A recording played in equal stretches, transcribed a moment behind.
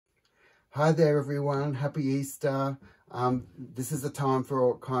Hi there everyone, happy Easter. This is a time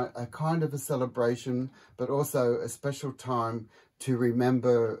for a kind of a celebration, but also a special time to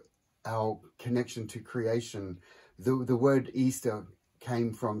remember our connection to creation. The word Easter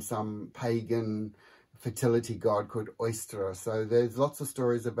came from some pagan fertility god called Oyster. So there's lots of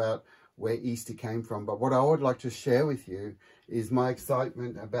stories about where Easter came from. But what I would like to share with you is my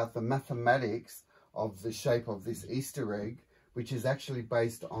excitement about the mathematics of the shape of this Easter egg, which is actually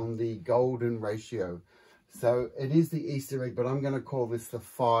based on the golden ratio. So it is the Easter egg, but I'm going to call this the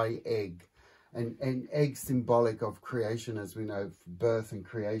Phi Egg. An egg symbolic of creation, as we know, birth and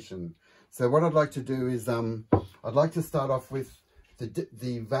creation. So what I'd like to do is, I'd like to start off with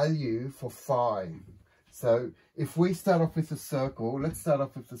the value for Phi. So if we start off with a circle, let's start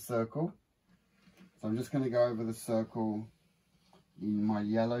off with the circle. So I'm just going to go over the circle in my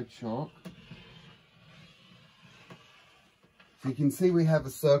yellow chalk. So you can see we have a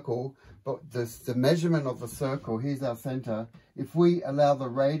circle, but the measurement of the circle, here's our center. If we allow the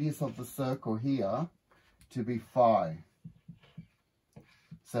radius of the circle here to be Phi.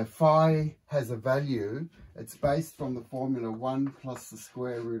 So Phi has a value. It's based from the formula 1 plus the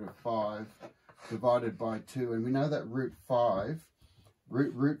square root of 5 divided by 2. And we know that root 5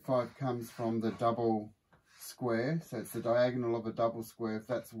 comes from the double square. So it's the diagonal of a double square. If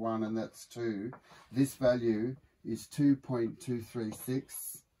that's 1 and that's 2, this value is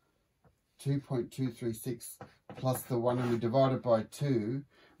 2.236 plus the 1, and we divide it by 2,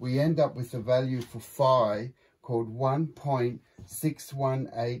 we end up with a value for Phi called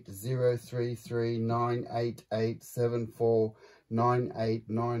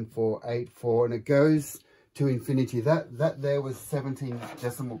 1.61803398874989484, and it goes to infinity. That there was 17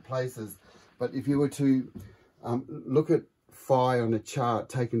 decimal places, but if you were to look at Phi on a chart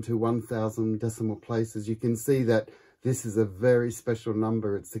taken to 1,000 decimal places, you can see that this is a very special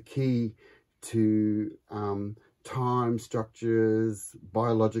number. It's the key to time, structures,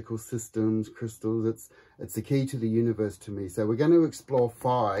 biological systems, crystals. It's the key to the universe to me. So we're going to explore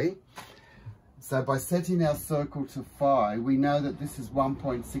Phi. So by setting our circle to Phi, we know that this is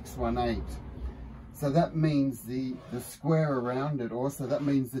 1.618. So that means the square around it, also that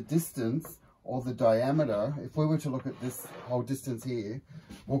means the distance or the diameter. If we were to look at this whole distance here,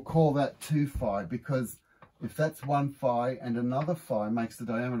 we'll call that 2 Phi, because if that's 1 Phi and another Phi makes the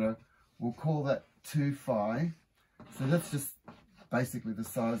diameter, we'll call that 2 Phi. So that's just basically the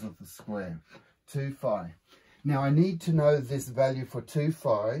size of the square, 2 Phi. Now I need to know this value for 2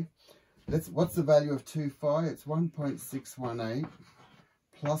 Phi. What's the value of 2 Phi? It's 1.618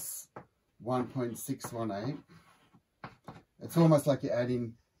 plus 1.618. It's almost like you're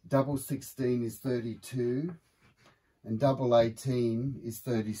adding double 16 is 32 and double 18 is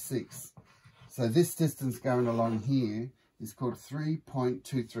 36. So this distance going along here is called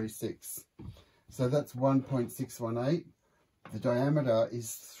 3.236. So that's 1.618. The diameter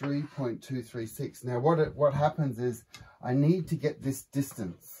is 3.236. Now what happens is I need to get this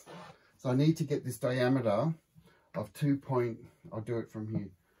distance. So I need to get this diameter of I'll do it from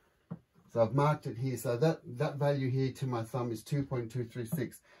here. So I've marked it here. So that value here to my thumb is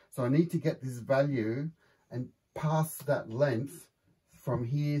 2.236. So I need to get this value and pass that length from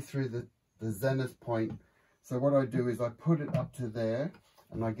here through the zenith point. So what I do is I put it up to there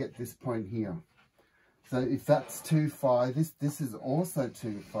and I get this point here. So if that's 2 Phi, this is also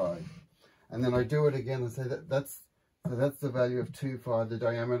 2 Phi. And then I do it again and say that's the value of 2 Phi, the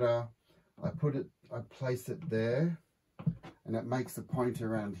diameter. I place it there and it makes a point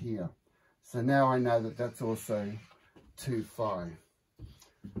around here. So now I know that that's also 2 Phi.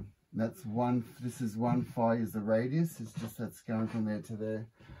 That's this is 1 Phi is the radius. It's just that's going from there to there.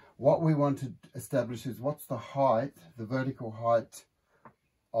 What we want to establish is what's the height, the vertical height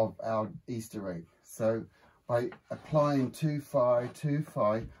of our Easter egg. So by applying 2 Phi,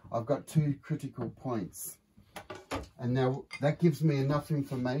 I've got 2 critical points. And now that gives me enough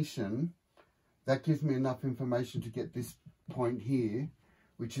information. That gives me enough information to get this point here,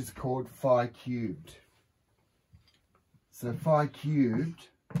 which is called Phi Cubed. So Phi Cubed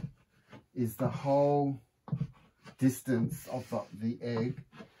is the whole distance of the egg.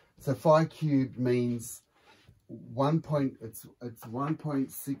 So Phi Cubed means it's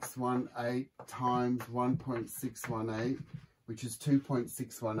 1.618 times 1.618, which is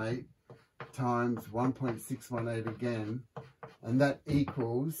 2.618 times 1.618 again, and that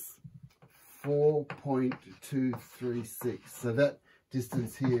equals 4.236. So that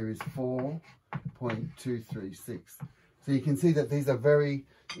distance here is 4.236. So you can see that these are very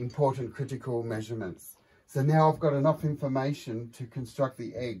important critical measurements. So now I've got enough information to construct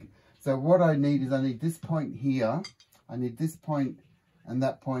the egg. So what I need is I need this point here, I need this point and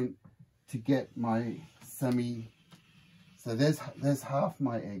that point to get my semi. So there's half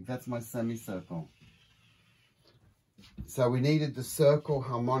my egg. That's my semicircle. So we needed the circle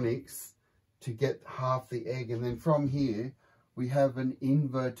harmonics to get half the egg. And then from here, we have an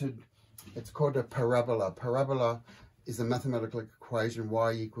inverted, it's called a parabola. Parabola is a mathematical equation,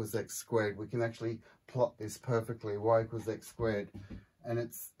 y equals x squared. We can actually plot this perfectly, y equals x squared. And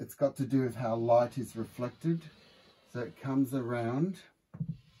it's got to do with how light is reflected. So it comes around.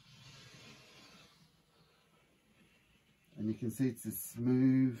 And you can see it's a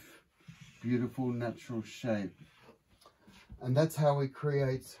smooth, beautiful, natural shape. And that's how we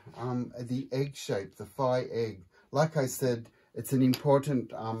create the egg shape, the Phi egg. Like I said, it's an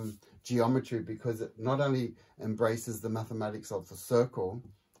important geometry because it not only embraces the mathematics of the circle,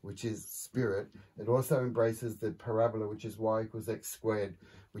 which is spirit, it also embraces the parabola, which is y equals x squared,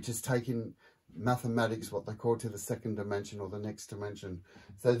 which is taking mathematics, what they call, to the second dimension or the next dimension.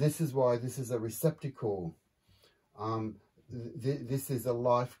 So this is why this is a receptacle. This is a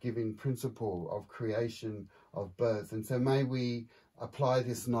life-giving principle of creation, of birth. And so may we apply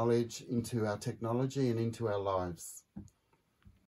this knowledge into our technology and into our lives.